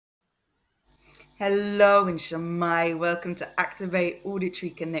Hello and Shamai, welcome to Activate Auditory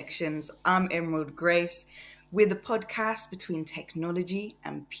Connections. I'm Emerald Grace. We're the podcast between technology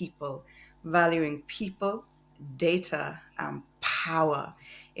and people, valuing people, data, and power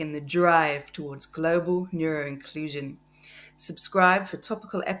in the drive towards global neuro-inclusion. Subscribe for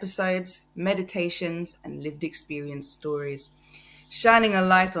topical episodes, meditations, and lived experience stories. Shining a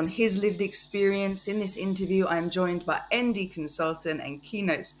light on his lived experience, in this interview, I'm joined by ND consultant and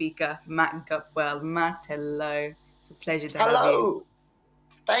keynote speaker, Matt Gupwell. Matt, hello. It's a pleasure to have you. Hello.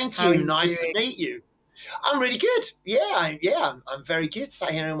 Thank How are you. you Nice to doing? meet you. I'm really good. I'm very good. Sat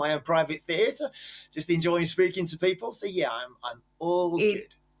here in my own private theatre, just enjoying speaking to people. So yeah, I'm all It good.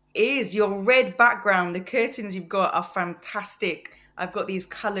 is your red background. The curtains you've got are fantastic. I've got these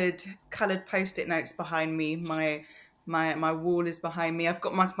coloured post-it notes behind me. My wall is behind me. I've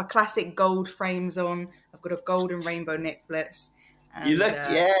got my classic gold frames on. I've got a golden rainbow necklace. And You're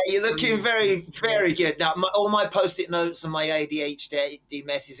looking I'm very, good. very good. Now, all my post-it notes and my ADHD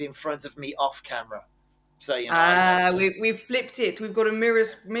mess is in front of me off camera. So We've flipped it. We've got a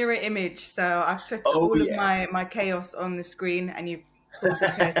mirror image. So I've put Oh all of yeah. my chaos on the screen, and you've pulled the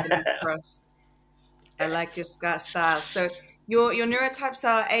curtain across. I like your style. So your neurotypes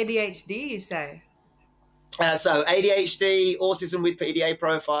are ADHD, you say? So ADHD, autism with PDA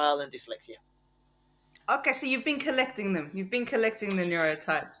profile, and dyslexia. Okay, so you've been collecting them. You've been collecting the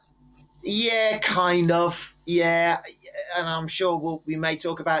neurotypes. Yeah, kind of. Yeah, and I'm sure we may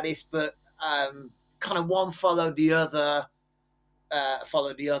talk about this, but kind of one followed the other,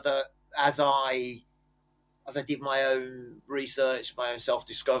 as I did my own research, my own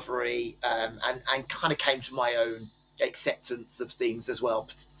self-discovery, and kind of came to my own acceptance of things as well.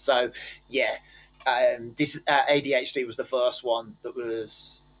 So yeah, ADHD was the first one that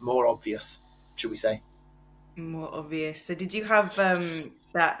was more obvious, should we say? More obvious. So did you have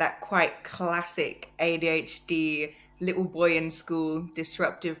that quite classic ADHD little boy in school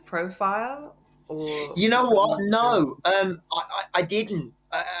disruptive profile, or You know was it what? not so? No, I didn't,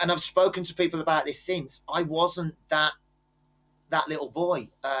 and I've spoken to people about this since. I wasn't that little boy.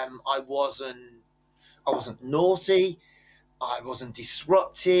 I wasn't naughty. I wasn't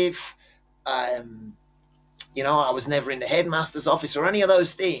disruptive. I was never in the headmaster's office or any of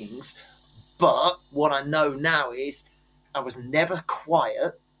those things. But what I know now is I was never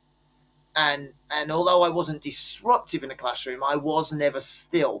quiet. And although I wasn't disruptive in the classroom, I was never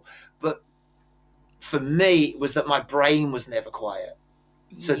still. But for me, it was that my brain was never quiet.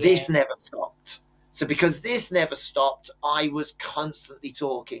 So Yeah. this never stopped. So because this never stopped, I was constantly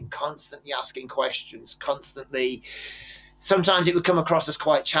talking, constantly asking questions, constantly. Sometimes it would come across as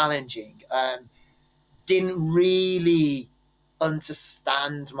quite challenging. Didn't really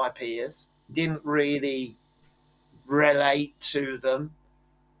understand my peers, didn't really relate to them.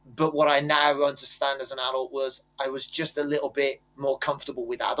 But what I now understand as an adult was I was just a little bit more comfortable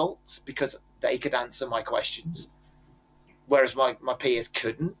with adults because they could answer my questions, whereas my peers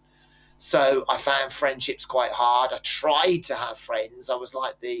couldn't. So I found friendships quite hard. I tried to have friends. I was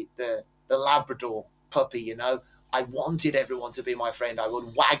like the Labrador puppy, you know. I wanted everyone to be my friend. I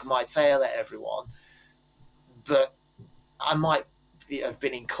would wag my tail at everyone. But I might have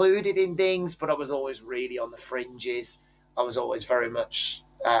been included in things, but I was always really on the fringes. I was always very much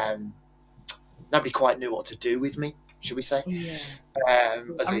nobody quite knew what to do with me, should we say? Yeah.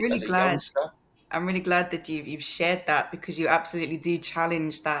 As I'm really a glad. youngster. I'm really glad that you've shared that, because you absolutely do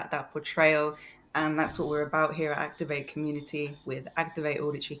challenge that portrayal, and that's what we're about here at Activate Community with Activate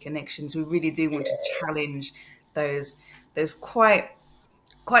Auditory Connections. We really do want to challenge those quite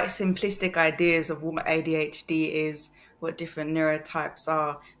simplistic ideas of what ADHD is, what different neurotypes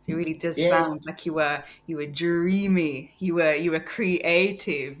are. So it really does Yeah, sound like you were dreamy, you were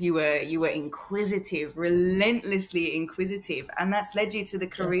creative, you were inquisitive, relentlessly inquisitive, and that's led you to the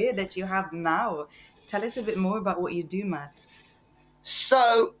yeah. career that you have now. Tell us a bit more about what you do, Matt.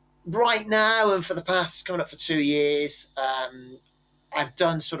 So right now, and for the past coming up for 2 years, I've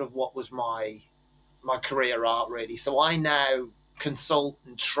done sort of what was my career art really. So I now consult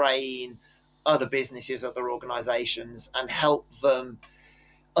and train other businesses, other organizations, and help them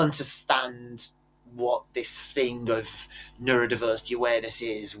understand what this thing of neurodiversity awareness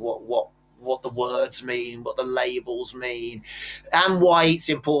is, what the words mean, what the labels mean, and why it's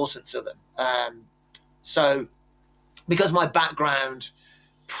important to them. So because my background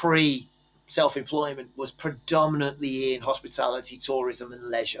pre self-employment was predominantly in hospitality, tourism, and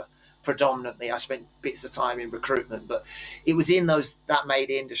leisure. Predominantly, I spent bits of time in recruitment, but it was in that main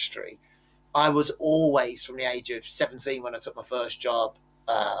industry. I was always, from the age of 17 when I took my first job,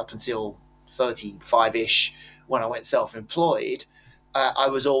 up until 35-ish when I went self-employed, I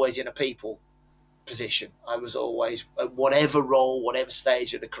was always in a people position. I was always, at whatever role, whatever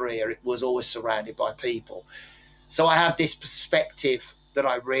stage of the career, it was always surrounded by people. So I have this perspective that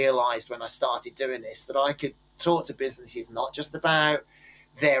I realized when I started doing this, that I could talk to businesses not just about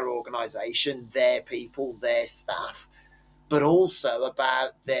their organization, their people, their staff, but also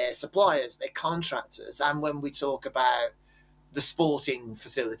about their suppliers, their contractors. And when we talk about the sporting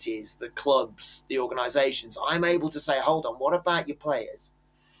facilities, the clubs, the organizations, I'm able to say, hold on, what about your players?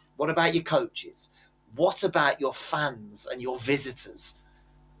 What about your coaches? What about your fans and your visitors?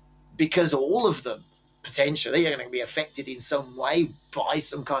 Because all of them potentially are going to be affected in some way by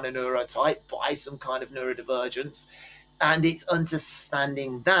some kind of neurotype, by some kind of neurodivergence. And it's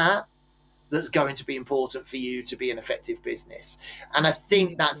understanding that that's going to be important for you to be an effective business. And I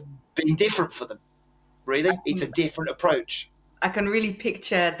think that's been different for them, really. It's a different approach. I can really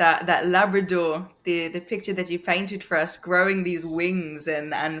picture that Labrador, the picture that you painted for us, growing these wings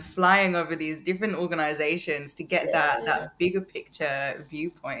and flying over these different organizations to get that bigger picture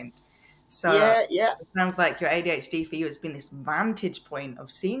viewpoint. So it sounds like your ADHD for you has been this vantage point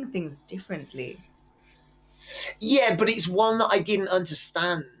of seeing things differently. Yeah, but it's one that I didn't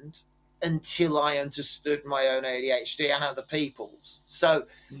understand until I understood my own ADHD and other people's. So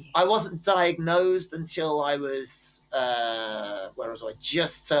I wasn't diagnosed until I was, where was I?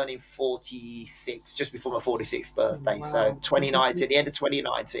 Just turning 46, just before my 46th birthday. Wow. So 2019, the end of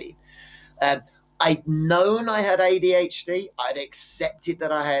 2019. I'd known I had ADHD. I'd accepted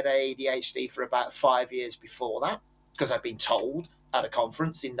that I had ADHD for about 5 years before that, because I'd been told at a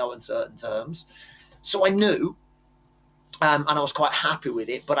conference in no uncertain terms. So I knew, and I was quite happy with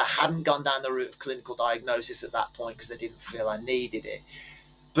it, but I hadn't gone down the route of clinical diagnosis at that point because I didn't feel I needed it.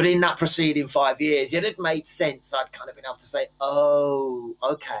 But in that preceding 5 years, it had made sense. I'd kind of been able to say, oh,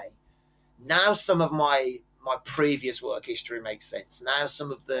 okay, now some of my previous work history makes sense. Now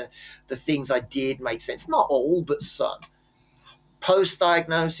some of the things I did make sense. Not all, but some.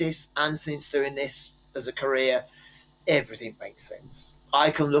 Post-diagnosis and since doing this as a career, everything makes sense. I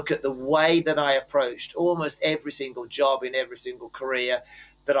can look at the way that I approached almost every single job in every single career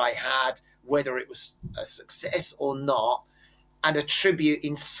that I had, whether it was a success or not, and attribute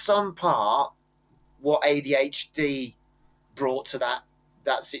in some part what ADHD brought to that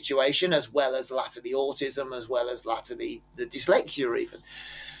situation, as well as latterly autism, as well as latterly the dyslexia even.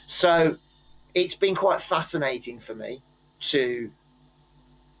 So it's been quite fascinating for me to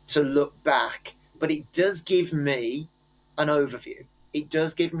look back, but it does give me an overview. It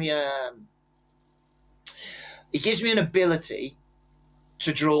does give me an ability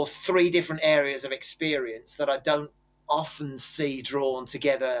to draw 3 different areas of experience that I don't often see drawn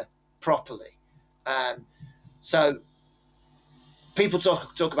together properly. So people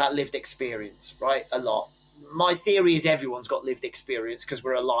talk about lived experience, right? A lot. My theory is everyone's got lived experience because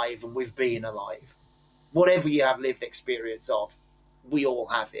we're alive and we've been alive. Whatever you have lived experience of, we all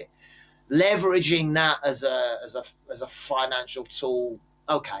have it. Leveraging that as a financial tool,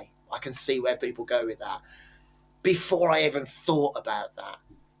 okay, I can see where people go with that. Before I even thought about that,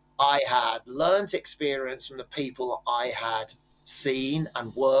 I had learned experience from the people I had seen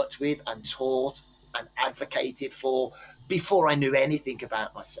and worked with and taught and advocated for before I knew anything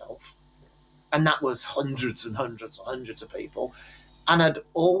about myself. And that was hundreds and hundreds and hundreds of people. And I'd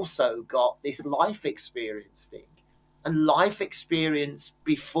also got this life experience thing. And life experience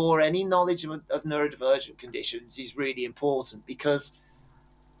before any knowledge of neurodivergent conditions is really important, because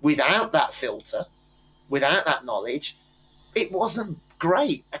without that filter, without that knowledge, it wasn't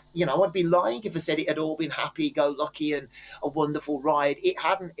great. You know, I'd be lying if I said it had all been happy-go-lucky and a wonderful ride. It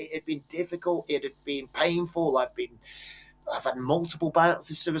hadn't. It had been difficult. It had been painful. I've had multiple bouts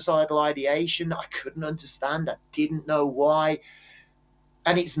of suicidal ideation. I couldn't understand. I didn't know why.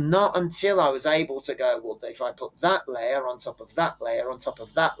 And it's not until I was able to go, well, if I put that layer on top of that layer on top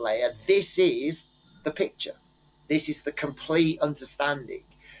of that layer, this is the picture. This is the complete understanding.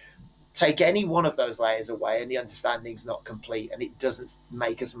 Take any one of those layers away and the understanding's not complete and it doesn't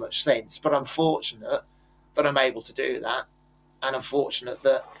make as much sense. But I'm fortunate that I'm able to do that. And I'm fortunate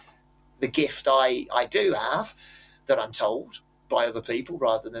that the gift I do have, that I'm told by other people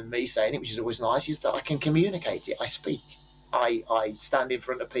rather than me saying it, which is always nice, is that I can communicate it. I speak. I stand in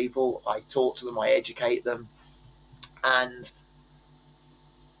front of people, I talk to them, I educate them, and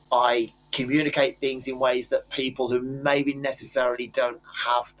I communicate things in ways that people who maybe necessarily don't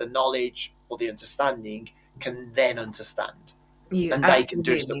have the knowledge or the understanding can then understand. You and they can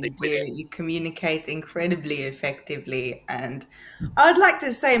do something with it. You communicate incredibly effectively. And I'd like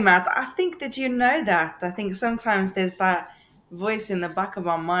to say, Matt, I think that you know that. I think sometimes there's that voice in the back of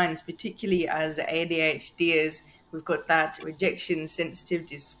our minds, particularly as ADHDers. We've got that rejection sensitive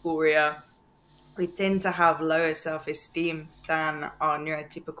dysphoria we tend to have lower self-esteem than our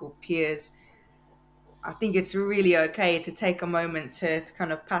neurotypical peers. I think it's really okay to take a moment to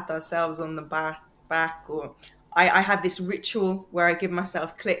kind of pat ourselves on the back, or I have this ritual where I give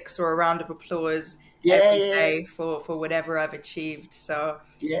myself clicks or a round of applause Yeah, every yeah, day for whatever I've achieved. So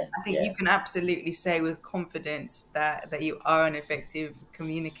yeah, I think yeah. you can absolutely say with confidence that you are an effective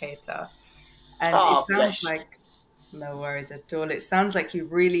communicator. And it Oh, sounds bless you. like, no worries at all. It sounds like you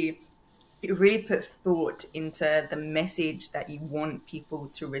really put thought into the message that you want people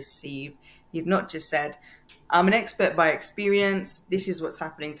to receive. You've not just said, I'm an expert by experience, this is what's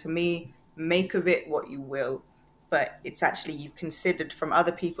happening to me, make of it what you will. But it's actually you've considered from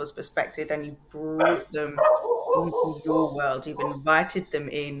other people's perspective and you've brought them into your world. You've invited them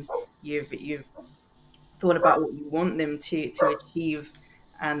in. You've thought about what you want them to achieve,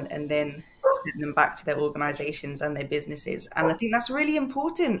 and then send them back to their organizations and their businesses. And I think that's really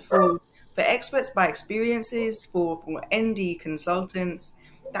important for experts by experiences, for ND consultants,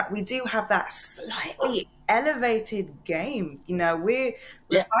 that we do have that slightly elevated game. You know, we're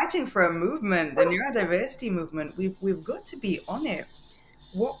Yeah, fighting for a movement, the neurodiversity movement. We've got to be on it.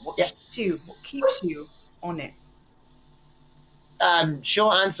 yeah. What keeps you on it?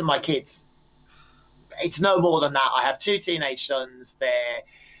 Short answer, my kids. It's no more than that. I have two teenage sons. They're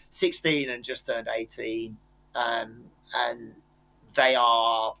 16 and just turned 18. And they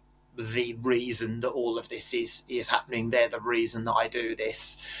are the reason that all of this is happening. They're the reason that I do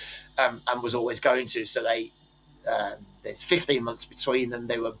this, and was always going to. So there's 15 months between them.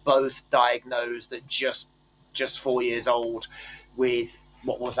 They were both diagnosed at just 4 years old with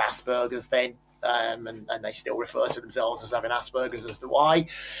what was Asperger's then, and they still refer to themselves as having Asperger's, as do I.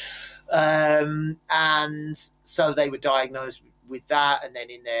 And so they were diagnosed with that, and then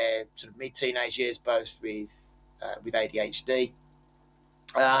in their sort of mid-teenage years, both with ADHD,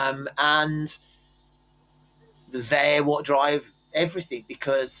 and they're what drive everything.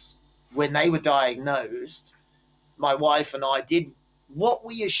 Because when they were diagnosed, my wife and I did what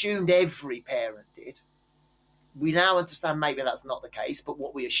we assumed every parent did. We now understand maybe that's not the case, but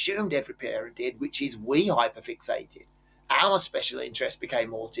what we assumed every parent did, which is we hyperfixated. Our special interest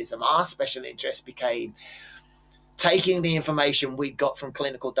became autism. Our special interest became taking the information we got from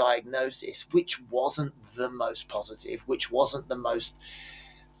clinical diagnosis, which wasn't the most positive, which wasn't the most,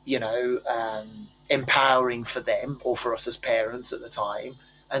 empowering for them or for us as parents at the time,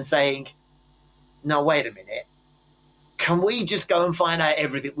 and saying, no, wait a minute. Can we just go and find out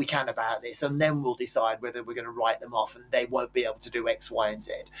everything we can about this, and then we'll decide whether we're going to write them off and they won't be able to do X, Y, and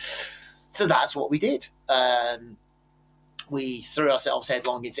Z. So that's what we did. We threw ourselves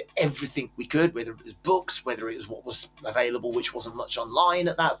headlong into everything we could, whether it was books, whether it was what was available, which wasn't much online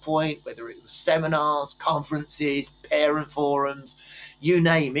at that point, whether it was seminars, conferences, parent forums, you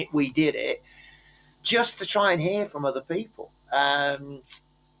name it, we did it, just to try and hear from other people. And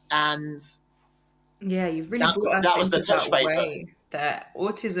Yeah, you've really that brought was us the into touch that paper. way that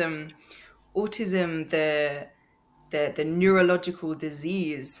autism, the neurological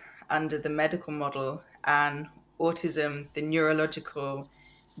disease under the medical model, and autism, the neurological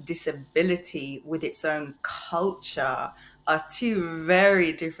disability with its own culture, are two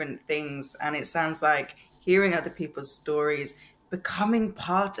very different things. And it sounds like hearing other people's stories, becoming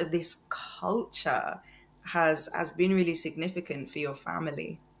part of this culture has been really significant for your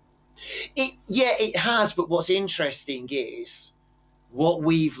family. It has. But what's interesting is what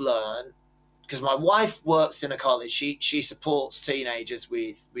we've learned, because my wife works in a college. She supports teenagers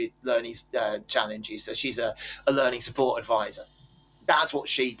with learning challenges. So she's a learning support advisor. That's what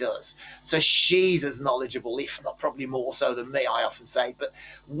she does. So she's as knowledgeable, if not probably more so than me, I often say. But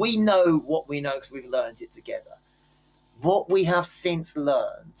we know what we know because we've learned it together. What we have since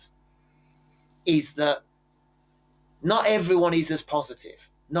learned is that not everyone is as positive.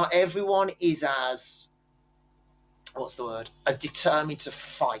 Not everyone is as, what's the word, as determined to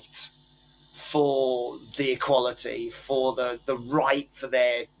fight for the equality, for the right for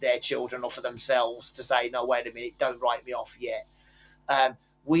their children or for themselves to say, no, wait a minute, don't write me off yet.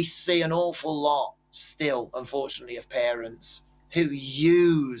 We see an awful lot still, unfortunately, of parents who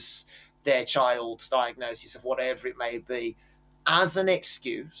use their child's diagnosis of whatever it may be as an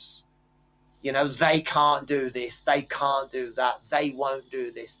excuse. They can't do this, they can't do that, they won't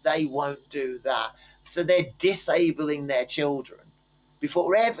do this, they won't do that. So they're disabling their children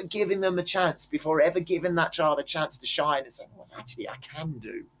before ever giving them a chance, before ever giving that child a chance to shine and saying, well, actually, I can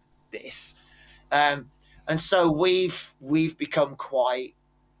do this. And so we've become quite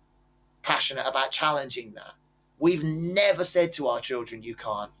passionate about challenging that. We've never said to our children, you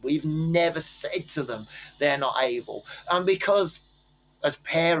can't. We've never said to them they're not able. And because as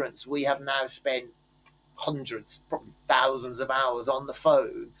parents, we have now spent hundreds, probably thousands of hours on the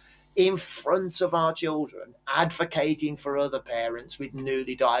phone in front of our children, advocating for other parents with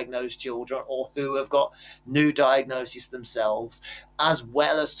newly diagnosed children or who have got new diagnoses themselves, as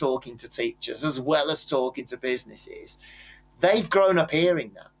well as talking to teachers, as well as talking to businesses. They've grown up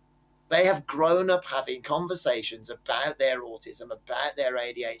hearing that. They have grown up having conversations about their autism, about their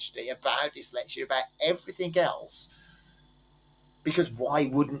ADHD, about dyslexia, about everything else. Because why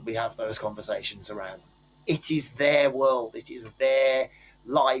wouldn't we have those conversations around? It is their world, it is their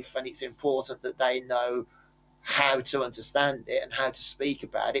life, and it's important that they know how to understand it and how to speak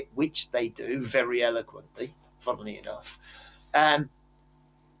about it, which they do very eloquently, funnily enough. And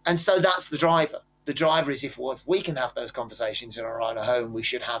so that's the driver. The driver is if we can have those conversations in our own home, we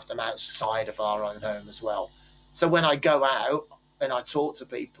should have them outside of our own home as well. So when I go out and I talk to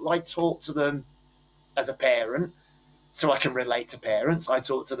people, I talk to them as a parent, so I can relate to parents. I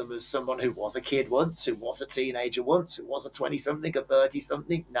talk to them as someone who was a kid once, who was a teenager once, who was a 20-something, a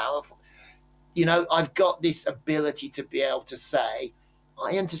 30-something. Now, I've got this ability to be able to say,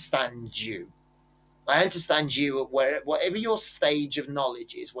 I understand you. I understand you at whatever your stage of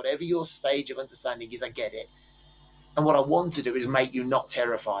knowledge is, whatever your stage of understanding is, I get it. And what I want to do is make you not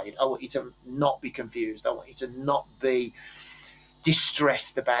terrified. I want you to not be confused. I want you to not be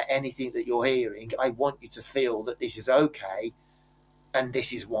distressed about anything that you're hearing. I want you to feel that this is okay and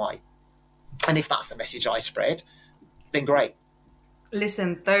this is why. And if that's the message I spread, then great.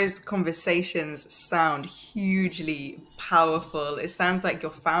 Listen, those conversations sound hugely powerful. It sounds like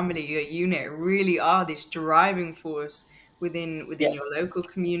your family, your unit really are this driving force within your local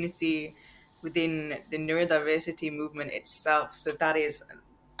community, within the neurodiversity movement itself. So that is an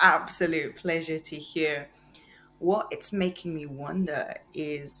absolute pleasure to hear. What it's making me wonder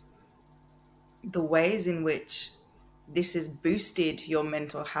is the ways in which this has boosted your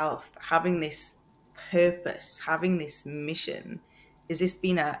mental health, having this purpose, having this mission. Has this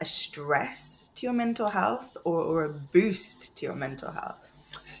been a stress to your mental health or a boost to your mental health?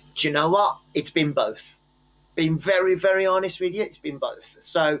 Do you know what? It's been both. Being very, very honest with you, it's been both.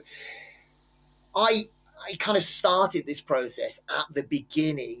 So I kind of started this process at the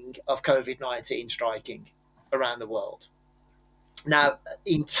beginning of COVID-19 striking around the world. Now,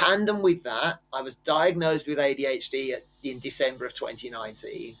 in tandem with that, I was diagnosed with ADHD in December of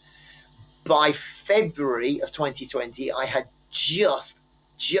 2019. By February of 2020, I had just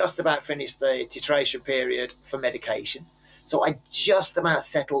about finished the titration period for medication. So I just about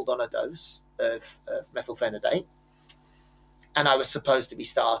settled on a dose of methylphenidate. And I was supposed to be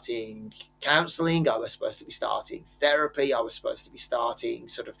starting counseling. I was supposed to be starting therapy. I was supposed to be starting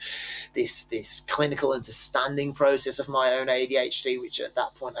sort of this clinical understanding process of my own ADHD, which at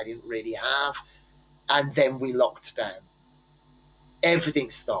that point I didn't really have. And then we locked down. Everything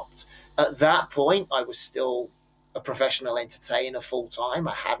stopped. At that point, I was still a professional entertainer full time.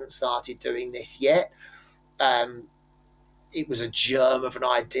 I hadn't started doing this yet. It was a germ of an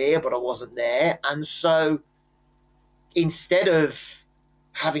idea, but I wasn't there. And so instead of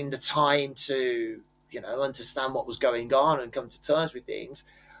having the time to, understand what was going on and come to terms with things,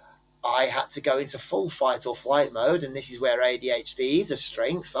 I had to go into full fight or flight mode. And this is where ADHD is a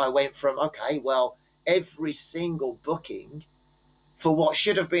strength. I went from, okay, well, every single booking for what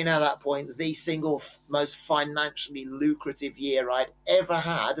should have been at that point the single most financially lucrative year I'd ever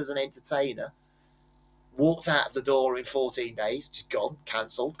had as an entertainer, walked out of the door in 14 days, just gone,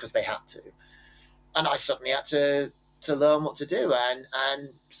 cancelled because they had to. And I suddenly had to learn what to do. And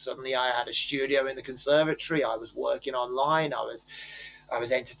suddenly I had a studio in the conservatory. I was working online. I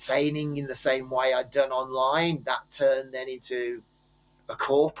was entertaining in the same way I'd done online. That turned then into a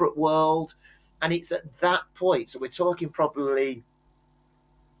corporate world. And it's at that point, so we're talking probably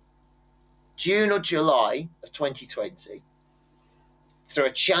June or July of 2020, through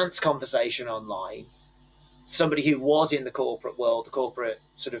a chance conversation online, somebody who was in the corporate world, the corporate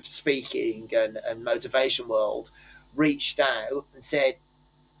sort of speaking and motivation world, reached out and said,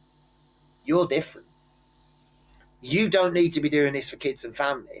 you're different. You don't need to be doing this for kids and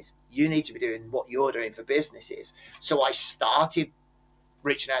families. You need to be doing what you're doing for businesses. So I started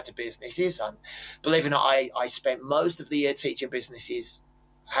reaching out to businesses, and believe it or not, I spent most of the year teaching businesses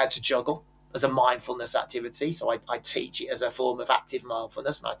how to juggle as a mindfulness activity. So I teach it as a form of active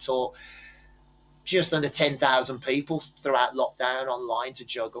mindfulness, and I taught just under 10,000 people throughout lockdown online to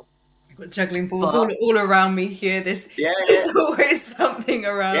juggle. I've got juggling balls all around me here. There's always something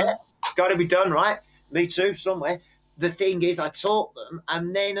around. Yeah, got to be done, right? Me too, somewhere. The thing is, I taught them,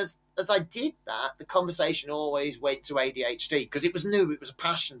 and then as I did that, the conversation always went to ADHD because it was new. It was a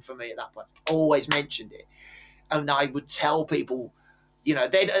passion for me at that point. Always mentioned it. And I would tell people You know,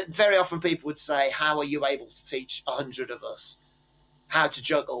 they very often people would say, how are you able to teach 100 of us how to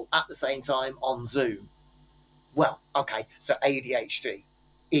juggle at the same time on Zoom? Well, okay, so ADHD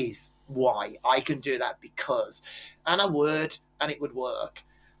is why I can do that, because, and I would, and it would work.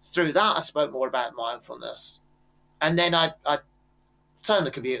 Through that, I spoke more about mindfulness. And then I'd turn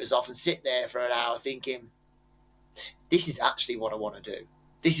the computers off and sit there for an hour thinking, this is actually what I want to do.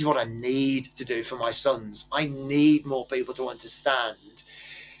 This is what I need to do for my sons. I need more people to understand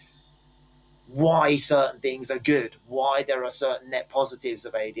why certain things are good, why there are certain net positives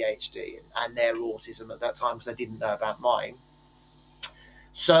of ADHD and their autism at that time, because I didn't know about mine.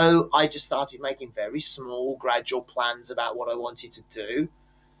 So I just started making very small, gradual plans about what I wanted to do.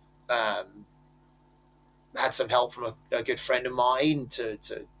 Had some help from a good friend of mine to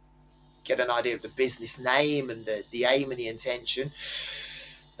get an idea of the business name and the aim and the intention.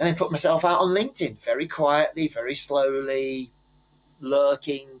 And then put myself out on LinkedIn very quietly, very slowly,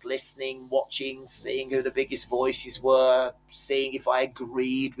 lurking, listening, watching, seeing who the biggest voices were, seeing if I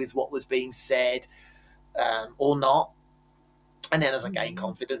agreed with what was being said or not. And then as I gained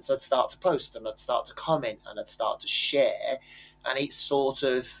confidence, I'd start to post and I'd start to comment and I'd start to share. And it sort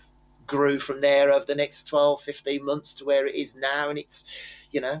of grew from there over the next 12, 15 months to where it is now. And it's,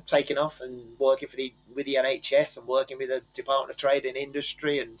 you know, taking off and working with the NHS and working with the Department of Trade and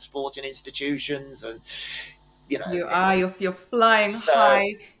Industry and sporting institutions. And, you know, you're flying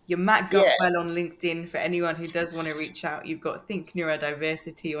high. You're Matt Gupwell on LinkedIn. For anyone who does want to reach out, you've got Think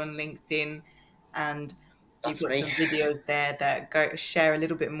Neurodiversity on LinkedIn, and you've got some videos there that share a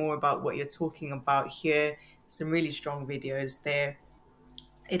little bit more about what you're talking about here. Some really strong videos there.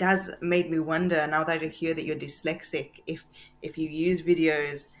 It has made me wonder, now that I hear that you're dyslexic, if you use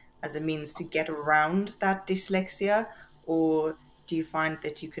videos as a means to get around that dyslexia, or do you find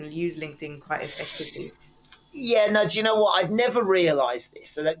that you can use LinkedIn quite effectively? Yeah, no, do you know what? I've never realised this.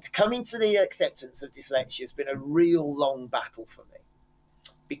 So that coming to the acceptance of dyslexia has been a real long battle for me,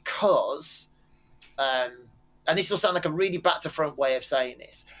 because, and this will sound like a really back to front way of saying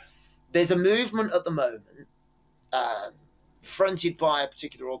this, there's a movement at the moment fronted by a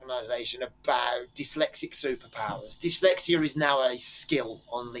particular organisation about dyslexic superpowers. Dyslexia is now a skill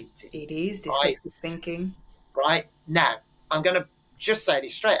on LinkedIn. It is dyslexic thinking. Right? Now, I'm going to just say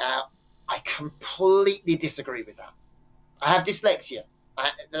this straight out. I completely disagree with that. I have dyslexia.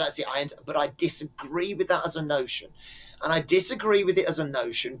 That's it. But I disagree with that as a notion. And I disagree with it as a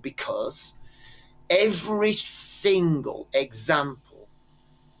notion because every single example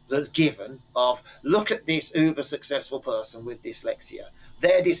that's given of, look at this uber successful person with dyslexia,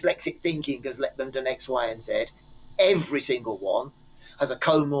 their dyslexic thinking has led them to X, Y, and Z. Every single one has a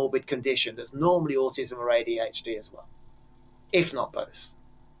comorbid condition that's normally autism or ADHD as well, if not both.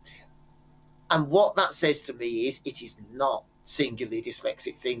 And what that says to me is it is not singularly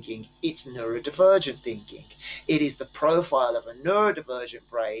dyslexic thinking, it's neurodivergent thinking. It is the profile of a neurodivergent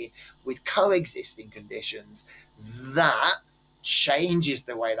brain with coexisting conditions that changes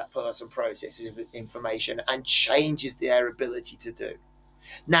the way that person processes information and changes their ability to do.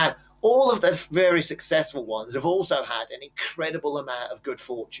 Now, all of the very successful ones have also had an incredible amount of good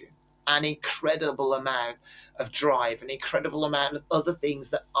fortune, an incredible amount of drive, an incredible amount of other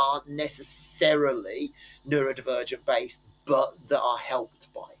things that aren't necessarily neurodivergent based, but that are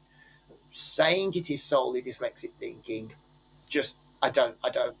helped by. Saying it is solely dyslexic thinking, just I don't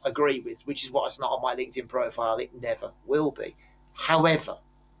agree with, which is why it's not on my LinkedIn profile. It never will be. However,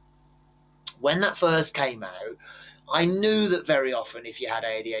 when that first came out, I knew that very often if you had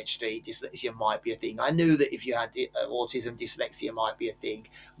ADHD, dyslexia might be a thing. I knew that if you had autism, dyslexia might be a thing.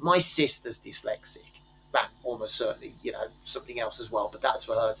 My sister's dyslexic. Well, almost certainly, you know, something else as well, but that's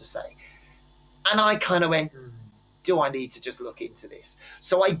for her to say. And I kind of went, do I need to just look into this?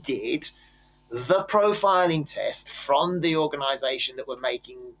 So I did the profiling test from the organisation that were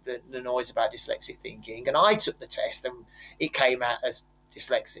making the noise about dyslexic thinking, and I took the test and it came out as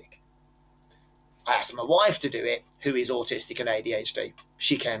dyslexic. I asked my wife to do it, who is autistic and ADHD.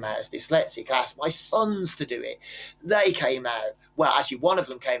 She came out as dyslexic. I asked my sons to do it. They came out, well, actually one of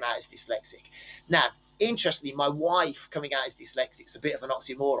them came out as dyslexic. Now, interestingly, my wife coming out as dyslexic is a bit of an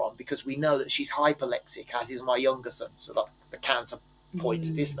oxymoron, because we know that she's hyperlexic, as is my younger son, so that's the counterpoint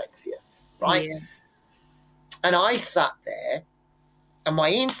to dyslexia. Right? Yes. And I sat there and my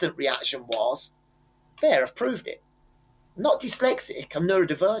instant reaction was, there, I've proved it. I'm not dyslexic, I'm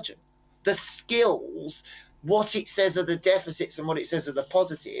neurodivergent. The skills, what it says are the deficits and what it says are the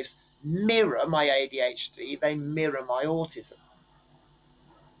positives, mirror my ADHD, they mirror my autism.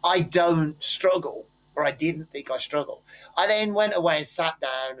 I don't struggle, or I didn't think I struggled. I then went away and sat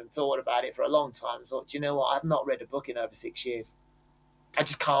down and thought about it for a long time and thought, you know what, I've not read a book in over 6 years. I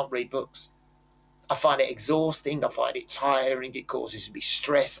just can't read books. I find it exhausting. I find it tiring. It causes me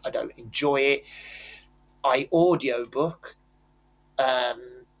stress. I don't enjoy it. I audiobook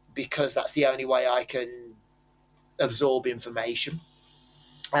because that's the only way I can absorb information.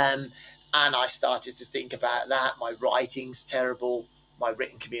 And I started to think about that. My writing's terrible. My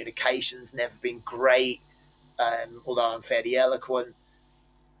written communication's never been great, although I'm fairly eloquent.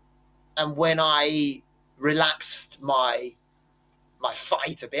 And when I relaxed my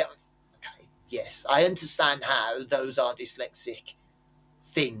fight a bit, okay, yes, I understand how those are dyslexic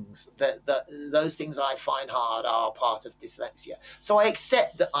things. That those things I find hard are part of dyslexia. So I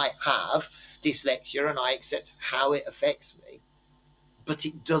accept that I have dyslexia and I accept how it affects me. But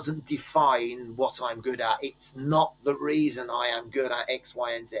it doesn't define what I'm good at. It's not the reason I am good at X,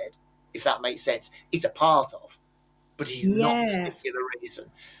 Y, and Z, if that makes sense. It's a part of, but it's not the Yes. singular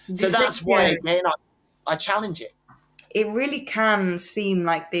reason. So that's why, Dyslexia, again, I challenge it. it really can seem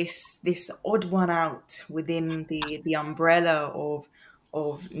like this odd one out within the umbrella of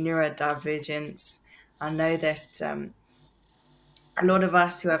neurodivergence. I know that a lot of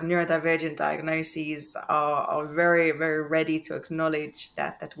us who have neurodivergent diagnoses are very, very ready to acknowledge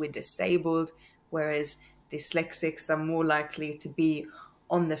that we're disabled, whereas dyslexics are more likely to be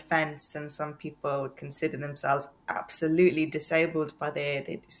on the fence, and some people consider themselves absolutely disabled by their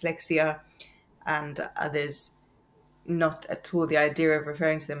dyslexia, and others not at all. The idea of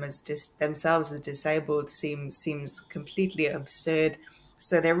referring to them as themselves as disabled seems completely absurd.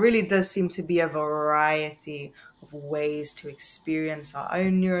 So there really does seem to be a variety of ways to experience our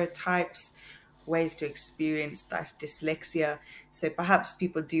own neurotypes, ways to experience that dyslexia. So perhaps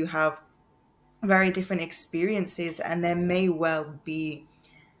people do have very different experiences, and there may well be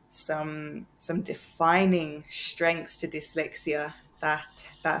some defining strengths to dyslexia that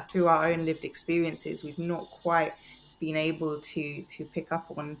through our own lived experiences we've not quite been able to pick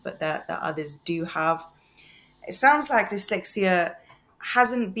up on, but that others do have. It sounds like dyslexia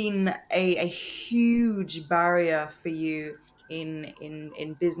hasn't been a huge barrier for you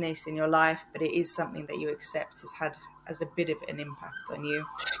in business in your life, but it is something that you accept has a bit of an impact on you.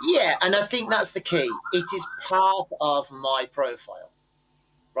 Yeah, and I think that's the key. It is part of my profile,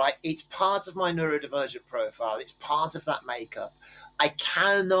 right? It's part of my neurodivergent profile. It's part of that makeup. I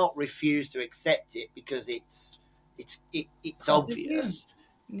cannot refuse to accept it because it's Part of you. obvious.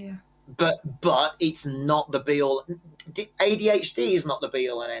 Yeah. But it's not the be all. ADHD is not the be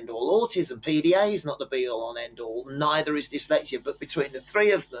all and end all. Autism, PDA is not the be all and end all. Neither is dyslexia. But between the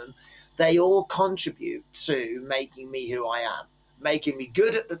three of them, they all contribute to making me who I am, making me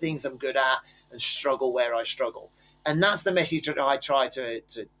good at the things I'm good at and struggle where I struggle. And that's the message that I try to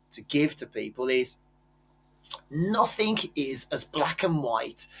give to people is nothing is as black and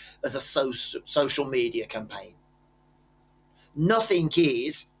white as a social media campaign. Nothing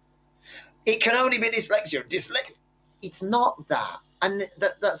is it can only be dyslexia. It's not that. And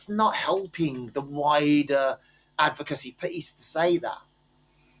that's not helping the wider advocacy piece to say that,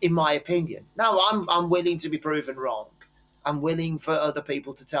 in my opinion. No, I'm willing to be proven wrong. I'm willing for other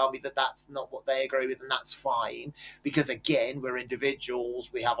people to tell me that that's not what they agree with, and that's fine. Because again, we're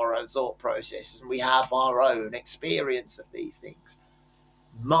individuals, we have our own thought processes, and we have our own experience of these things.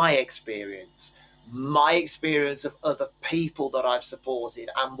 My experience of other people that I've supported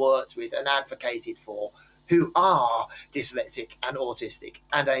and worked with and advocated for who are dyslexic and autistic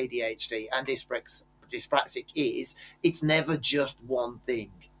and ADHD and dyspraxic is it's never just one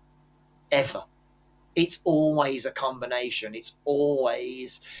thing, ever. It's always a combination. It's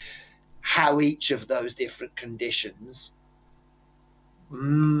always how each of those different conditions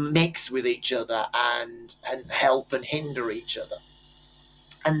mix with each other and help and hinder each other.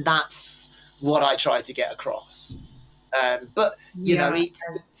 And that's what I try to get across. But you know,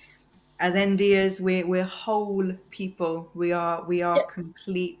 As NDers, we're whole people. We are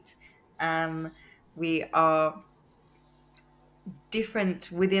complete, and we are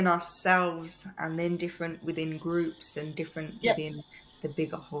different within ourselves, and then different within groups, and different yeah, within the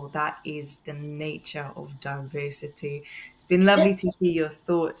bigger whole. That is the nature of diversity. It's been yeah, lovely to hear your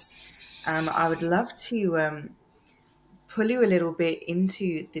thoughts, and I would love to pull you a little bit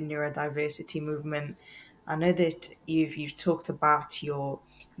into the neurodiversity movement. I know that you've talked about your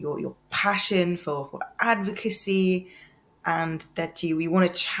passion for advocacy, and that you want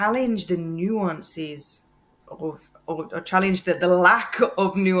to challenge the nuances of or challenge the lack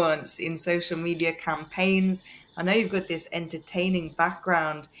of nuance in social media campaigns. I know you've got this entertaining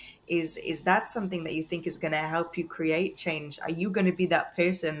background. Is that something that you think is going to help you create change? Are you going to be that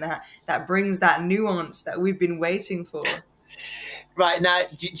person that brings that nuance that we've been waiting for? Right now,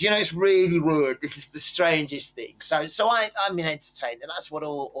 do you know, it's really weird. This is the strangest thing. So I'm in entertainment. That's what I've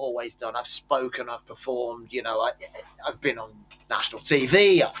always done. I've spoken, I've performed. You know, I've been on national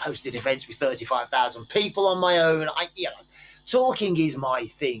TV. I've hosted events with 35,000 people on my own. Talking is my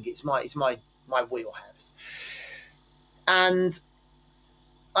thing. It's my wheelhouse. And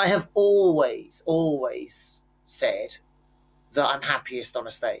I have always said that I'm happiest on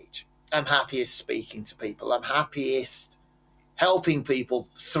a stage. I'm happiest speaking to people. I'm happiest helping people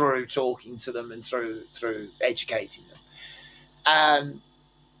through talking to them and through educating them.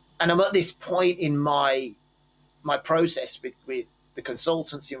 And I'm at this point in my process with the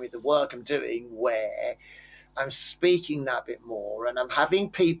consultancy and with the work I'm doing where I'm speaking that bit more, and I'm having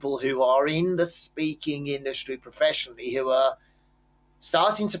people who are in the speaking industry professionally who are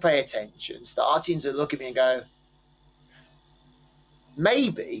starting to pay attention, starting to look at me and go,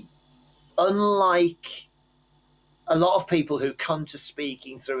 maybe, unlike a lot of people who come to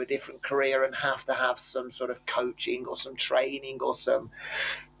speaking through a different career and have to have some sort of coaching or some training or some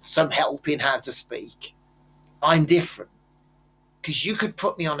help in how to speak, I'm different. Because you could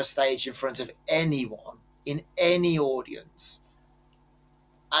put me on a stage in front of anyone in any audience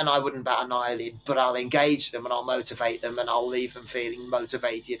and I wouldn't bat an eyelid, but I'll engage them and I'll motivate them and I'll leave them feeling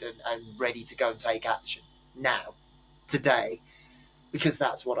motivated and ready to go and take action now, today, because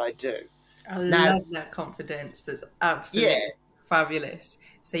that's what I do. I love that confidence. That's absolutely fabulous.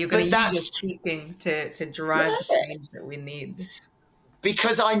 So you're going to use your speaking to drive the change that we need.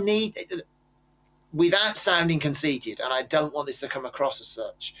 Because I need, without sounding conceited, and I don't want this to come across as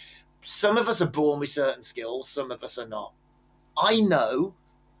such, some of us are born with certain skills, some of us are not. I know,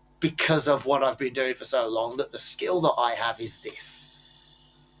 because of what I've been doing for so long, that the skill that I have is this.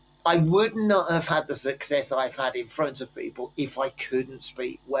 I would not have had the success I've had in front of people if I couldn't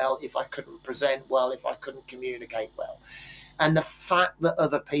speak well, if I couldn't present well, if I couldn't communicate well. And the fact that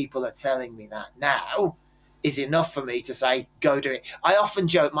other people are telling me that now is enough for me to say, go do it. I often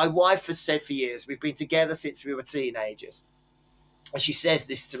joke, my wife has said for years, we've been together since we were teenagers. And she says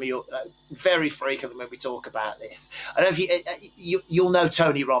this to me very frequently when we talk about this. I don't know if you'll know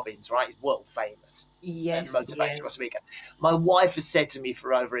Tony Robbins, right? He's world famous. Yes, motivational speaker. My wife has said to me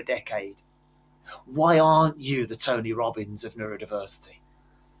for over a decade, why aren't you the Tony Robbins of neurodiversity?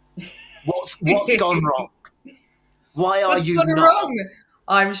 What's gone wrong? Why are you not? Wrong?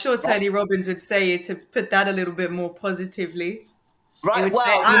 I'm sure Tony Robbins would say, to put that a little bit more positively. Right, well,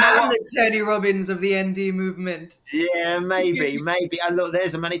 say, I'm the Tony Robbins of the ND movement. Yeah, maybe. And look,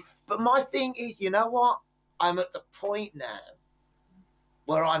 there's a money. But my thing is, you know what? I'm at the point now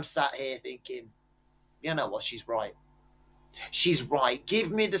where I'm sat here thinking, you know what? She's right. She's right.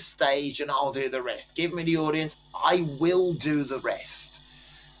 Give me the stage and I'll do the rest. Give me the audience. I will do the rest.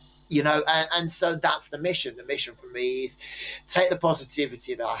 You know, and so that's the mission. The mission for me is take the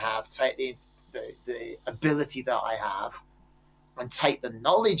positivity that I have, take the ability that I have, and take the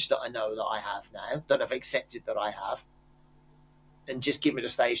knowledge that I know that I have now, that I've accepted that I have, and just give me the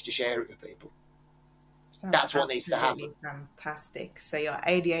stage to share it with people. That's what needs to happen. Fantastic. So your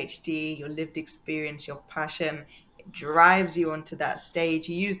ADHD, your lived experience, your passion, it drives you onto that stage.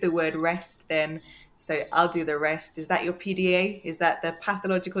 You use the word rest then. So I'll do the rest. Is that your PDA? Is that the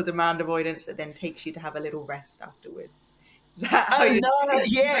pathological demand avoidance that then takes you to have a little rest afterwards? Is that how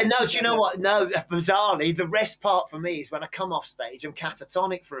no, do you know what? No, bizarrely, the rest part for me is when I come off stage, I'm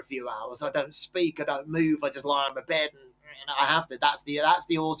catatonic for a few hours. I don't speak, I don't move, I just lie on my bed, and I have to. That's the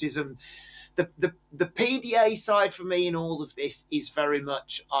autism. The PDA side for me in all of this is very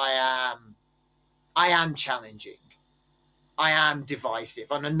much I am challenging. I am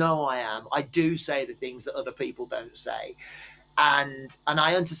divisive, and I know I am. I do say the things that other people don't say. And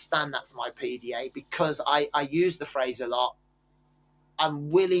I understand that's my PDA because I use the phrase a lot.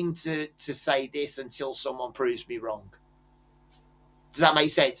 I'm willing to say this until someone proves me wrong. Does that make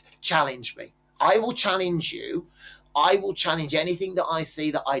sense? Challenge me. I will challenge you. I will challenge anything that I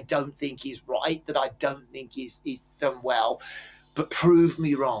see that I don't think is right, that I don't think is done well, but prove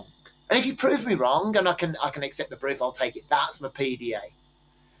me wrong. And if you prove me wrong and I can accept the proof, I'll take it. That's my PDA.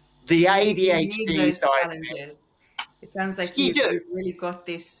 The ADHD side. It sounds like you've really got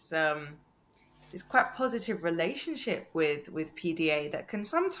this this quite positive relationship with PDA that can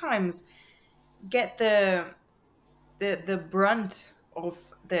sometimes get the brunt of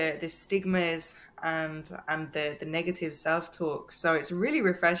the stigmas and the negative self-talk. So it's really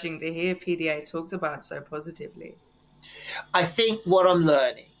refreshing to hear PDA talked about so positively. I think what I'm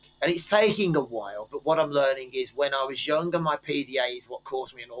learning, and it's taking a while, but what I'm learning is when I was younger, my PDA is what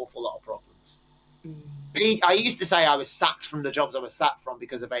caused me an awful lot of problems. I used to say I was sacked from the jobs I was sacked from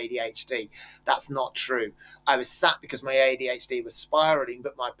because of ADHD. That's not true. I was sacked because my ADHD was spiraling,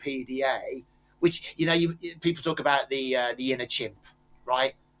 but my PDA, which, you know, people talk about the inner chimp,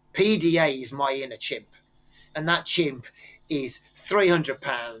 right? PDA is my inner chimp. And that chimp is 300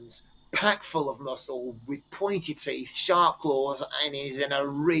 pounds, packed full of muscle, with pointy teeth, sharp claws, and is in a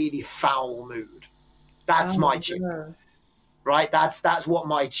really foul mood. That's my chimp. God. Right? That's what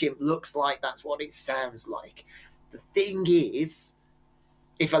my chimp looks like. That's what it sounds like. The thing is,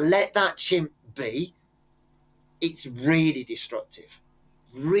 if I let that chimp be, it's really destructive.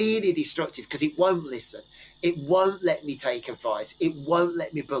 Really destructive, because it won't listen. It won't let me take advice. It won't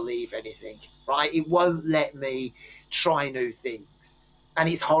let me believe anything, right? It won't let me try new things. And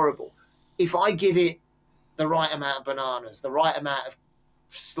it's horrible. If I give it the right amount of bananas, the right amount of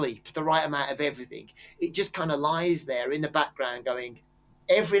sleep, the right amount of everything, it just kind of lies there in the background going,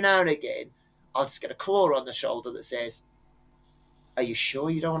 every now and again, I'll just get a claw on the shoulder that says, are you sure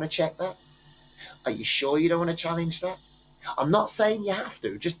you don't want to check that? Are you sure you don't want to challenge that? I'm not saying you have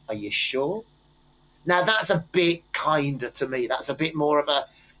to, just, are you sure? Now, that's a bit kinder to me. That's a bit more of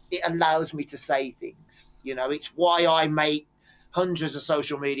it allows me to say things. You know, it's why I make hundreds of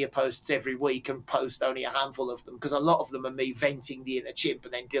social media posts every week and post only a handful of them, because a lot of them are me venting the inner chimp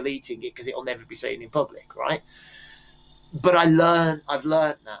and then deleting it because it'll never be seen in public, right? But I've learned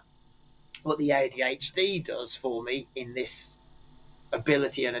that what the ADHD does for me in this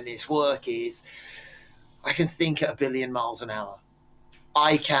ability and in this work is I can think at 1 billion miles an hour.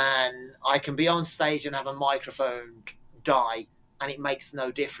 I can be on stage and have a microphone die, and it makes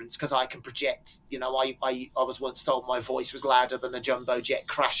no difference because I can project. You know, I was once told my voice was louder than a jumbo jet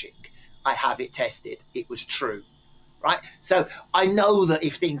crashing. I have it tested. It was true, right? So I know that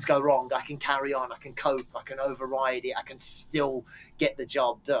if things go wrong, I can carry on, I can cope, I can override it, I can still get the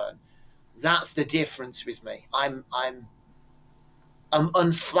job done. That's the difference with me. I'm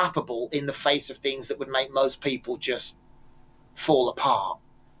unflappable in the face of things that would make most people just fall apart.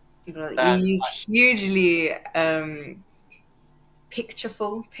 You use hugely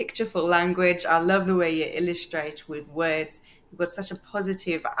pictureful language. I love the way you illustrate with words. You've got such a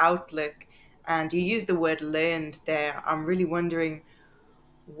positive outlook, and you use the word learned there. I'm really wondering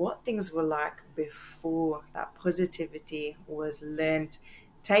what things were like before that positivity was learned.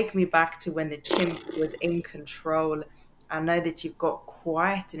 Take me back to when the chimp was in control. I know that you've got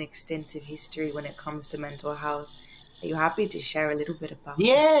quite an extensive history when it comes to mental health. Are you happy to share a little bit about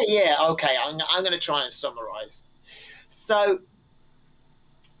that? Yeah. Okay, I'm going to try and summarize. So,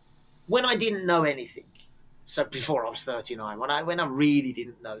 when I didn't know anything, so before I was 39, when I really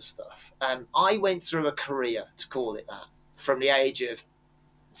didn't know stuff, I went through a career, to call it that, from the age of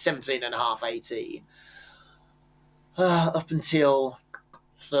 17 and a half, 18, up until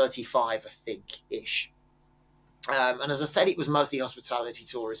 35, I think, ish. And as I said, it was mostly hospitality,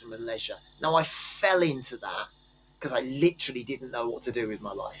 tourism, and leisure. Now, I fell into that because I literally didn't know what to do with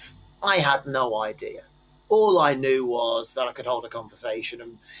my life. I had no idea. All I knew was that I could hold a conversation,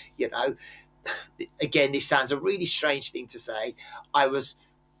 and, you know, again, this sounds a really strange thing to say. I was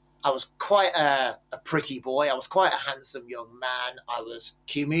quite a pretty boy. I was quite a handsome young man. I was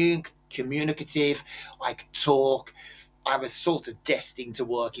communicative. I could talk. I was sort of destined to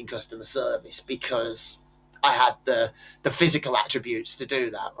work in customer service because I had the physical attributes to do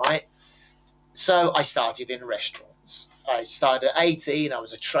that, right? So I started in restaurants. I started at 18. I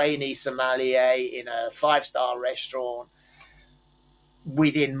was a trainee sommelier in a 5-star restaurant.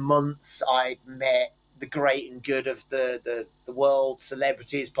 Within months, I met the great and good of the world,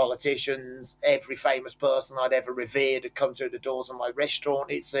 celebrities, politicians, every famous person I'd ever revered had come through the doors of my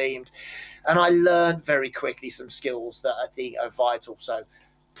restaurant, it seemed. And I learned very quickly some skills that I think are vital. So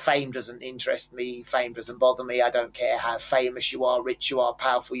fame doesn't interest me. Fame doesn't bother me. I don't care how famous you are, rich you are,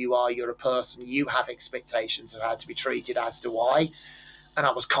 powerful you are. You're a person. You have expectations of how to be treated, as do I. And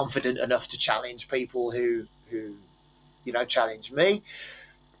I was confident enough to challenge people who challenged me.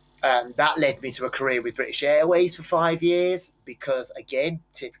 That led me to a career with British Airways for 5 years because, again,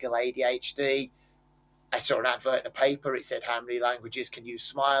 typical ADHD. I saw an advert in a paper. It said, how many languages can you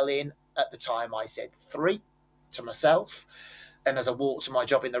smile in? At the time, I said 3 to myself. And as I walked to my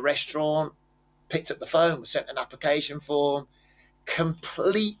job in the restaurant, picked up the phone, was sent an application form,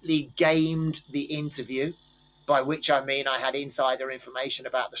 completely gamed the interview, by which I mean I had insider information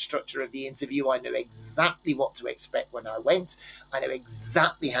about the structure of the interview. I knew exactly what to expect when I went. I knew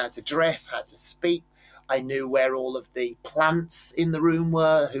exactly how to dress, how to speak. I knew where all of the plants in the room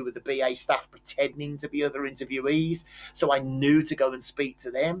were, who were the BA staff pretending to be other interviewees. So I knew to go and speak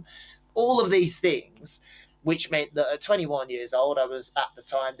to them. All of these things which meant that at 21 years old, I was at the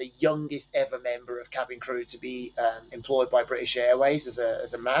time the youngest ever member of cabin crew to be employed by British Airways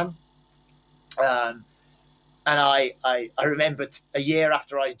as a man. And I remember a year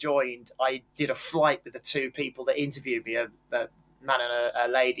after I joined, I did a flight with the two people that interviewed me, a man and a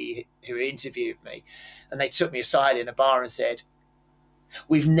lady who interviewed me. And they took me aside in a bar and said,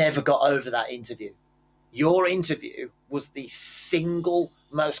 "We've never got over that interview. Your interview was the single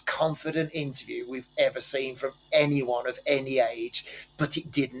most confident interview we've ever seen from anyone of any age, but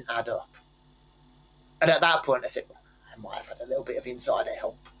it didn't add up." And at that point, I said, well, I might have had a little bit of insider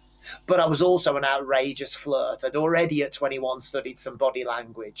help. But I was also an outrageous flirt. I'd already at 21 studied some body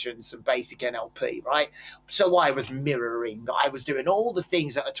language and some basic NLP, right? So I was mirroring. I was doing all the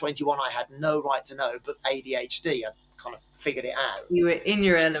things that at 21 I had no right to know, but ADHD, I kind of figured it out. You were in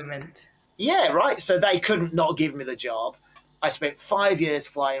your element. Yeah, right. So they couldn't not give me the job. I spent 5 years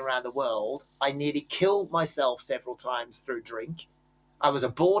flying around the world. I nearly killed myself several times through drink. I was a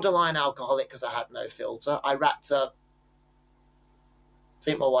borderline alcoholic because I had no filter. I racked up, I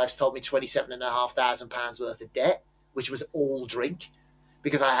think my wife's told me, £27,500 worth of debt, which was all drink,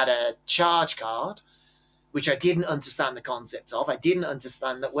 because I had a charge card, which I didn't understand the concept of. I didn't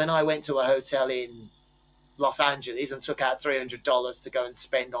understand that when I went to a hotel in Los Angeles and took out $300 to go and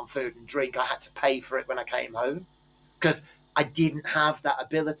spend on food and drink, I had to pay for it when I came home, because I didn't have that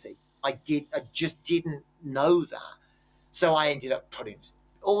ability. I just didn't know that. So I ended up putting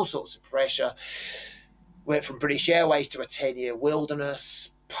all sorts of pressure. Went from British Airways to a 10-year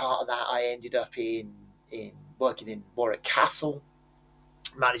wilderness. Part of that, I ended up in working in Warwick Castle,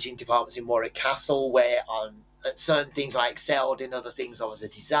 managing departments in Warwick Castle, where at certain things I excelled, in other things I was a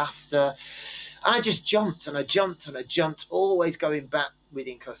disaster. And I just jumped and I jumped and I jumped, always going back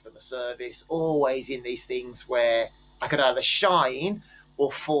within customer service, always in these things where I could either shine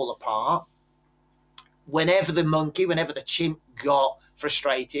or fall apart. Whenever the chimp got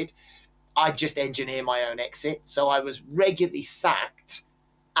frustrated, I'd just engineer my own exit. So I was regularly sacked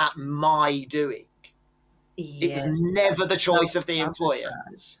at my doing. Yes, it was never the choice of the employer.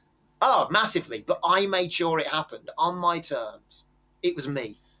 Oh, massively. But I made sure it happened on my terms. It was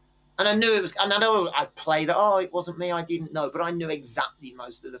me. And I knew it was, and I know I'd play that, oh, it wasn't me, I didn't know. But I knew exactly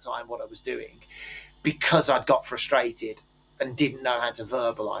most of the time what I was doing, because I'd got frustrated and didn't know how to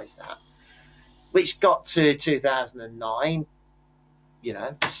verbalize that. Which got to 2009.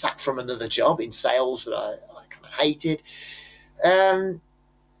 Sacked from another job in sales that I kind of hated, and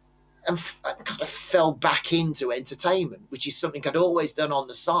I kind of fell back into entertainment, which is something I'd always done on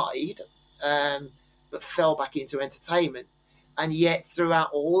the side, but fell back into entertainment. And yet throughout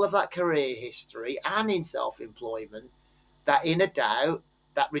all of that career history and in self-employment, that inner doubt,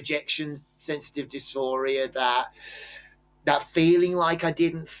 that rejection, sensitive dysphoria, that feeling like I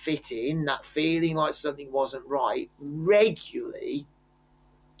didn't fit in, that feeling like something wasn't right, regularly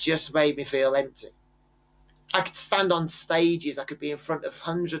just made me feel empty. I could stand on stages, I could be in front of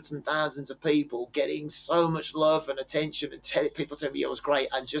hundreds and thousands of people getting so much love and attention, and people tell me I was great,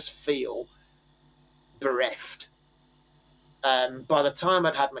 and just feel bereft. By the time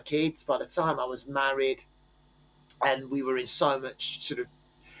I'd had my kids, by the time I was married, and we were in so much sort of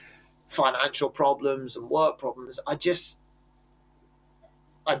financial problems and work problems, I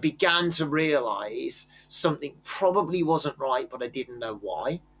began to realize something probably wasn't right, but I didn't know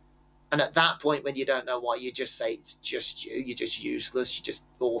why. And at that point, when you don't know why, you just say it's just you. You're just useless. You're just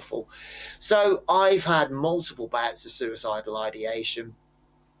awful. So I've had multiple bouts of suicidal ideation.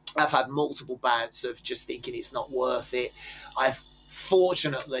 I've had multiple bouts of just thinking it's not worth it.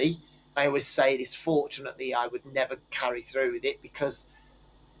 Fortunately, I always say this, fortunately, I would never carry through with it, because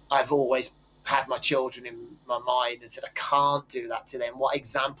I've always had my children in my mind and said, I can't do that to them. What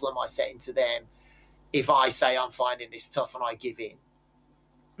example am I setting to them if I say I'm finding this tough and I give in?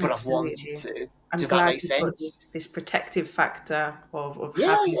 But absolutely. I've wanted to. Does that make sense? This protective factor of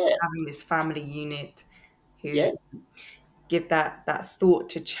having this family unit who give that thought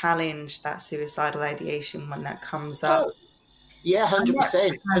to challenge that suicidal ideation when that comes up. Yeah,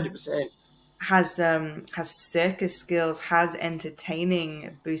 100%. 100%. Has circus skills, has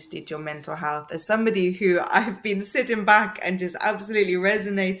entertaining boosted your mental health? As somebody who I've been sitting back and just absolutely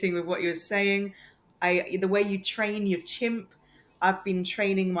resonating with what you're saying, the way you train your chimp, I've been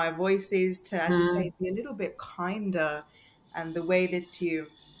training my voices to, as you say, be a little bit kinder, and the way that you've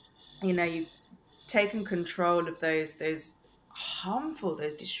taken control of those harmful,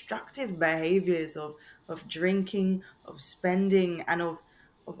 those destructive behaviors of drinking, of spending, and of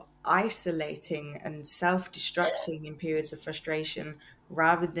isolating and self-destructing in periods of frustration,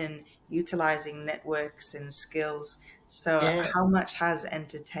 rather than utilizing networks and skills So Yeah. how much has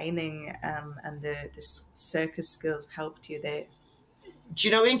entertaining and the circus skills helped you there? Do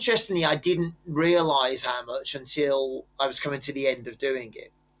you know, interestingly, I didn't realize how much until I was coming to the end of doing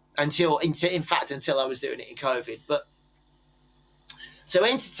it. In fact, until I was doing it in COVID. But so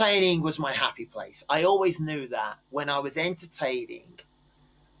entertaining was my happy place. I always knew that when I was entertaining,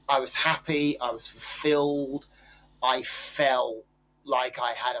 I was happy, I was fulfilled, I felt like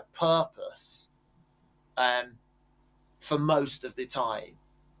I had a purpose for most of the time.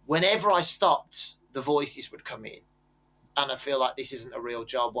 Whenever I stopped, the voices would come in. And I feel like this isn't a real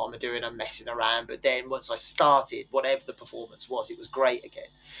job. What am I doing? I'm messing around. But then once I started, whatever the performance was, it was great again.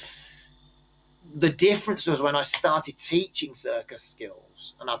 The difference was when I started teaching circus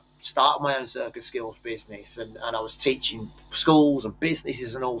skills, and I started my own circus skills business, and I was teaching schools and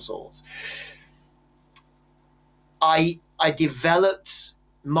businesses and all sorts. I developed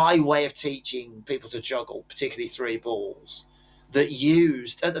my way of teaching people to juggle, particularly 3 balls, that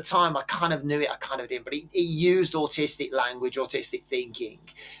used, at the time, I kind of knew it, I kind of didn't, but it used autistic language, autistic thinking,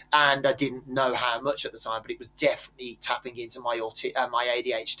 and I didn't know how much at the time, but it was definitely tapping into my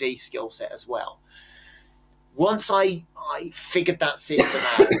ADHD skill set as well. Once I figured that system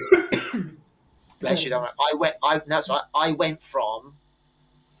out, I went from,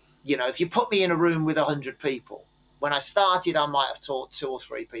 you know, if you put me in a room with 100 people, when I started, I might have taught 2 or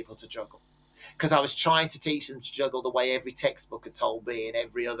 3 people to juggle, because I was trying to teach them to juggle the way every textbook had told me and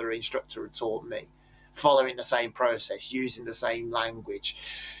every other instructor had taught me, following the same process, using the same language.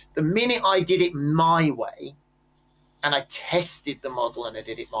 The minute I did it my way, and I tested the model and I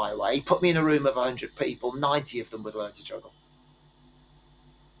did it my way, put me in a room of 100 people, 90 of them would learn to juggle.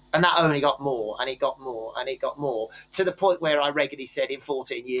 And that only got more, and it got more, and it got more, to the point where I regularly said in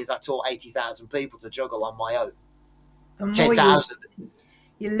 14 years, I taught 80,000 people to juggle on my own. 10,000.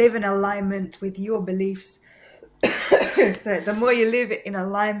 You live in alignment with your beliefs. So the more you live in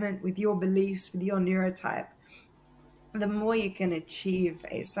alignment with your beliefs, with your neurotype, the more you can achieve.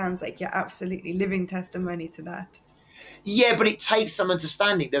 It sounds like you're absolutely living testimony to that. Yeah, but it takes some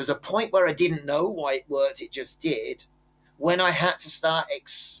understanding. There was a point where I didn't know why it worked, it just did. When I had to start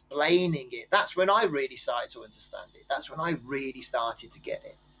explaining it, that's when I really started to understand it. That's when I really started to get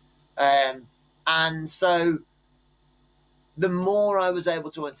it. And so the more I was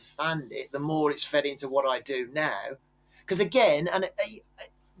able to understand it, the more it's fed into what I do now. Because again, and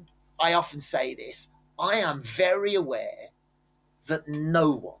I often say this, I am very aware that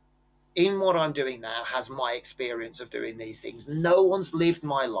no one in what I'm doing now has my experience of doing these things. No one's lived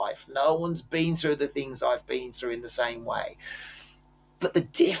my life. No one's been through the things I've been through in the same way. But the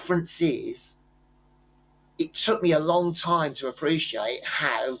difference is, it took me a long time to appreciate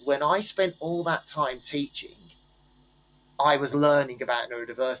how, when I spent all that time teaching, I was learning about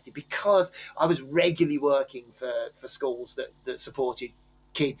neurodiversity, because I was regularly working for schools that supported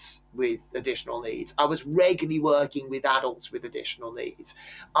kids with additional needs. I was regularly working with adults with additional needs.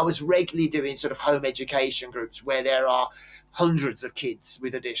 I was regularly doing sort of home education groups where there are hundreds of kids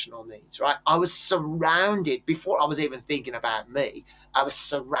with additional needs, right? I was surrounded, before I was even thinking about me, I was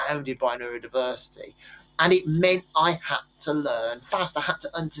surrounded by neurodiversity. And it meant I had to learn fast. I had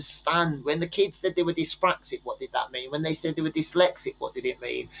to understand. When the kids said they were dyspraxic, what did that mean? When they said they were dyslexic, what did it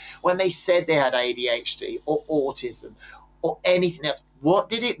mean? When they said they had ADHD or autism or anything else, what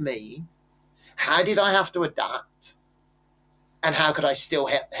did it mean? How did I have to adapt? And how could I still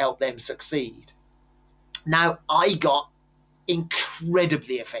help them succeed? Now, I got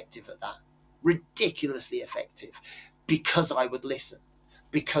incredibly effective at that, ridiculously effective, because I would listen,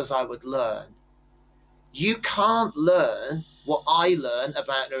 because I would learn. You can't learn what I learn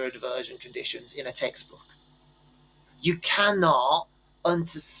about neurodivergent conditions in a textbook. You cannot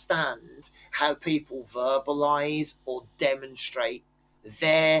understand how people verbalize or demonstrate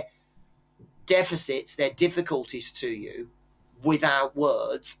their deficits, their difficulties to you without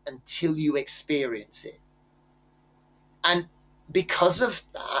words until you experience it. And because of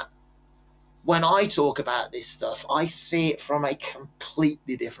that, when I talk about this stuff, I see it from a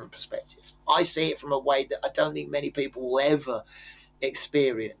completely different perspective. I see it from a way that I don't think many people will ever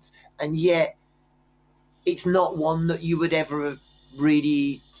experience. And yet, it's not one that you would ever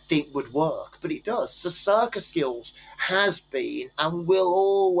really think would work, but it does. So circus skills has been and will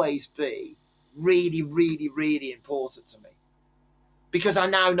always be really, really, really important to me. Because I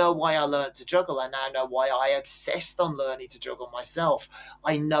now know why I learned to juggle. I now know why I obsessed on learning to juggle myself.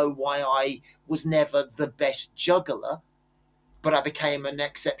 I know why I was never the best juggler, but I became an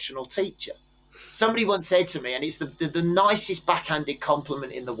exceptional teacher. Somebody once said to me, and it's the nicest backhanded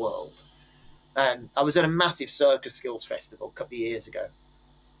compliment in the world. I was at a massive circus skills festival a couple of years ago.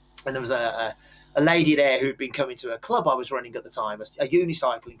 And there was a a lady there who'd been coming to a club I was running at the time, a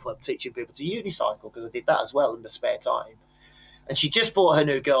unicycling club, teaching people to unicycle, because I did that as well in my spare time. And she just bought her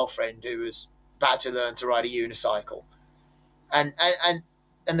new girlfriend who was about to learn to ride a unicycle. And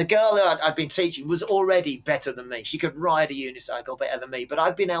the girl that I'd been teaching was already better than me. She could ride a unicycle better than me, but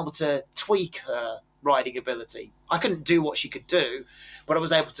I'd been able to tweak her riding ability. I couldn't do what she could do, but I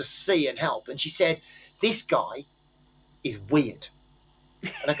was able to see and help. And she said, "This guy is weird."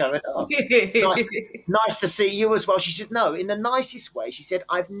 And I went, "Oh, nice to see you as well." She said, "No, in the nicest way." She said,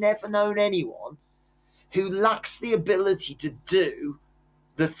 "I've never known anyone who lacks the ability to do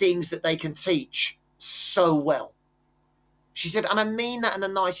the things that they can teach so well." She said, and I mean that in the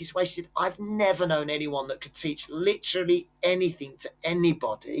nicest way. She said, "I've never known anyone that could teach literally anything to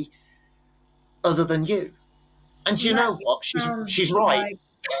anybody other than you." And you know what? She's right. Like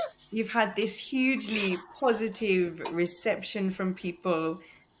you've had this hugely positive reception from people,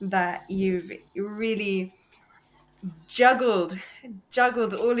 that you've really juggled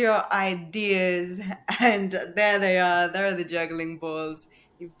all your ideas, and there they are, there are the juggling balls.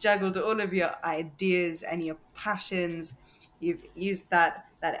 You've juggled all of your ideas and your passions. You've used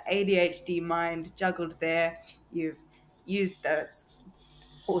that ADHD mind juggled there. You've used those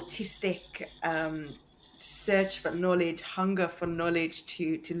autistic search for knowledge, hunger for knowledge,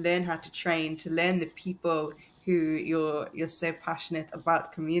 to learn how to train, to learn the people who you're so passionate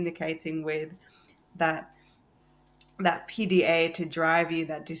about communicating with. That PDA to drive you,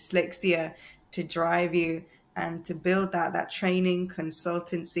 that dyslexia to drive you, and to build that training,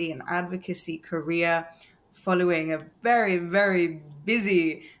 consultancy, and advocacy career following a very, very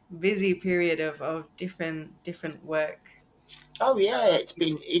busy period of different work. Oh yeah, it's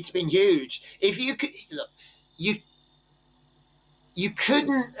been huge. If you could look, you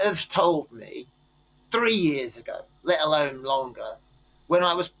couldn't have told me 3 years ago, let alone longer, when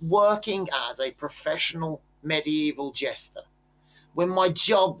I was working as a professional medieval jester, when my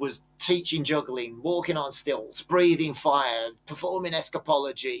job was teaching juggling, walking on stilts, breathing fire, performing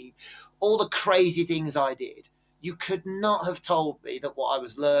escapology, all the crazy things I did. You could not have told me that what I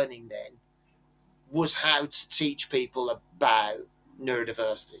was learning then was how to teach people about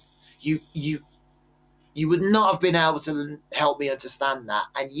neurodiversity. You would not have been able to help me understand that.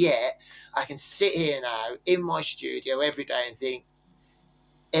 And yet I can sit here now in my studio every day and think,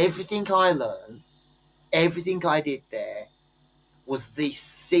 everything I learned, everything I did there was the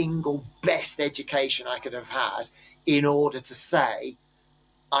single best education I could have had in order to say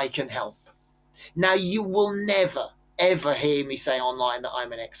I can help. Now, you will never, ever hear me say online that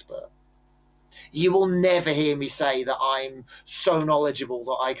I'm an expert. You will never hear me say that I'm so knowledgeable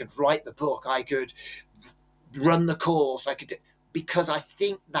that I could write the book, I could run the course, I could do, because I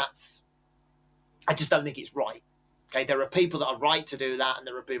just don't think it's right. Okay, there are people that are right to do that and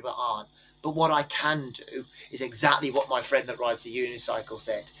there are people that aren't. But what I can do is exactly what my friend that rides the unicycle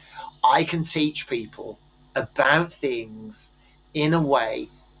said. I can teach people about things in a way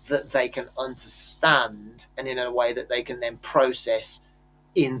that they can understand and in a way that they can then process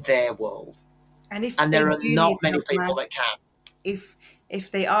in their world. And there are not many people that can. If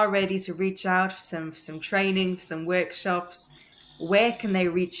they are ready to reach out for some training, for some workshops, where can they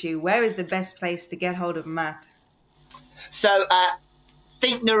reach you? Where is the best place to get hold of Matt? So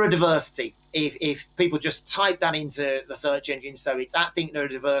Think Neurodiversity. If people just type that into the search engine, so it's at Think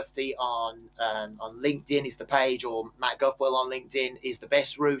Neurodiversity on LinkedIn is the page, or Matt Gupwell on LinkedIn is the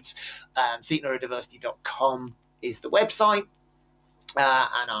best route. ThinkNeurodiversity.com is the website.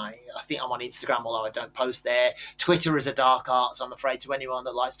 And I think I'm on Instagram, although I don't post there. Twitter is a dark art, so I'm afraid to anyone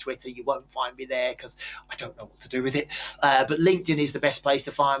that likes Twitter, you won't find me there because I don't know what to do with it. But LinkedIn is the best place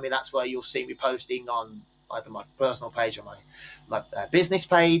to find me. That's where you'll see me posting on either my personal page or my business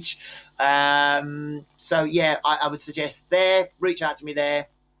page. So yeah, I would suggest there. Reach out to me there.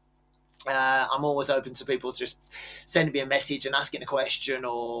 I'm always open to people just sending me a message and asking a question,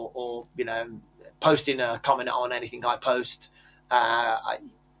 or posting a comment on anything I post. I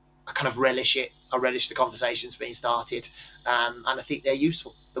kind of relish it. I relish the conversations being started, and I think they're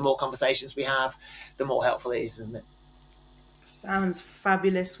useful. The more conversations we have, the more helpful it is, isn't it? Sounds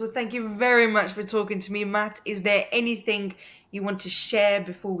fabulous. Well, thank you very much for talking to me, Matt. Is there anything you want to share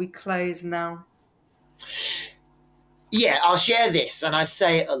before we close now? Yeah, I'll share this, and I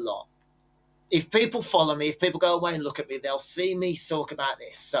say it a lot. If people follow me, if people go away and look at me, they'll see me talk about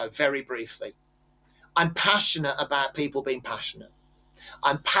this. So very briefly, I'm passionate about people being passionate.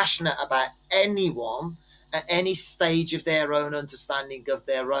 I'm passionate about anyone at any stage of their own understanding of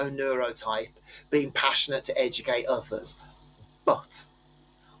their own neurotype being passionate to educate others. But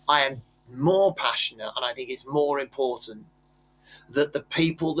I am more passionate, and I think it's more important, that the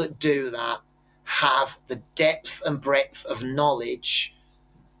people that do that have the depth and breadth of knowledge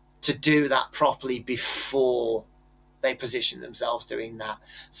to do that properly before they position themselves doing that.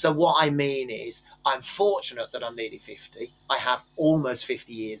 So what I mean is, I'm fortunate that I'm nearly 50. I have almost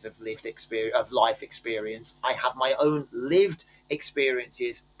 50 years of lived experience, of life experience. I have my own lived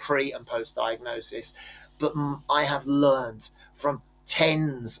experiences pre and post diagnosis, but I have learned from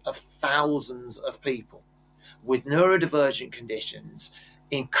tens of thousands of people with neurodivergent conditions,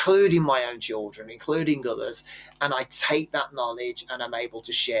 including my own children, including others, and I take that knowledge and I'm able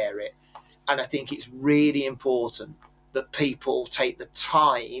to share it. And I think it's really important that people take the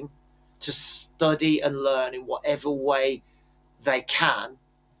time to study and learn in whatever way they can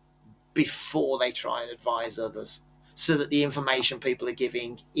before they try and advise others, so that the information people are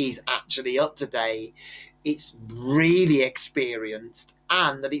giving is actually up to date, it's really experienced,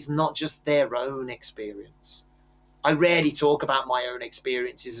 and that it's not just their own experience. I rarely talk about my own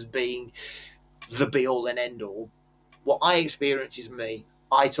experiences as being the be-all and end-all. What I experience is me.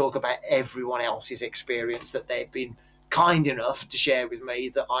 I talk about everyone else's experience that they've been kind enough to share with me,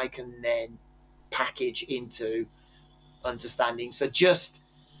 that I can then package into understanding. So just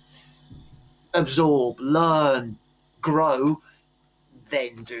absorb, learn, grow,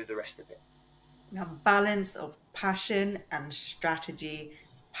 then do the rest of it. A balance of passion and strategy,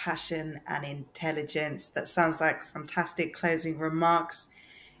 passion and intelligence. That sounds like fantastic closing remarks.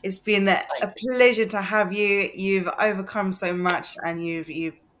 It's been a pleasure to have you. You've overcome so much, and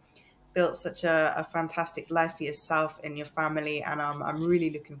you've built such a fantastic life for yourself and your family, and I'm really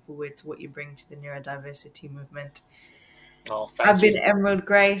looking forward to what you bring to the neurodiversity movement. Oh, thank you. I've been Emerald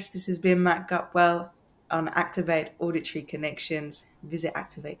Grace. This has been Matt Gupwell on Activate Auditory Connections. Visit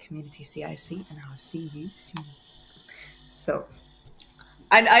Activate Community CIC, and I'll see you soon. So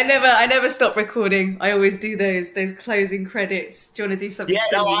I never stop recording. I always do those closing credits. Do you want to do something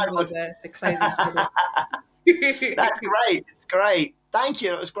silly? No, I would. The closing credits. That's great. It's great. Thank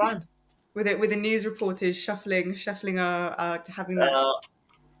you. It was grand. With the news reporters shuffling our having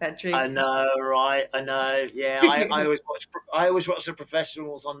that drink. I know, right? I know. Yeah, I always watch the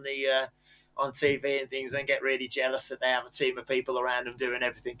professionals on the on TV and things, and get really jealous that they have a team of people around them doing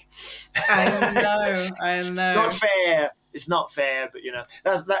everything. I know. It's not fair, but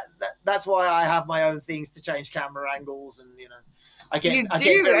that's why I have my own things to change camera angles, and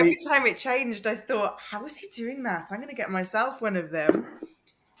every time it changed, I thought, how is he doing that? I'm gonna get myself one of them.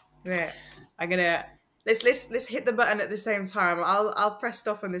 Yeah, let's hit the button at the same time. I'll press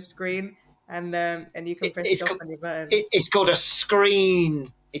stop on the screen, and you can press stop on your button. It's got a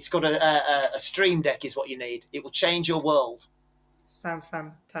screen. It's got a stream deck is what you need. It will change your world. Sounds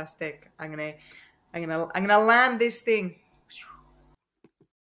fantastic. I'm gonna land this thing.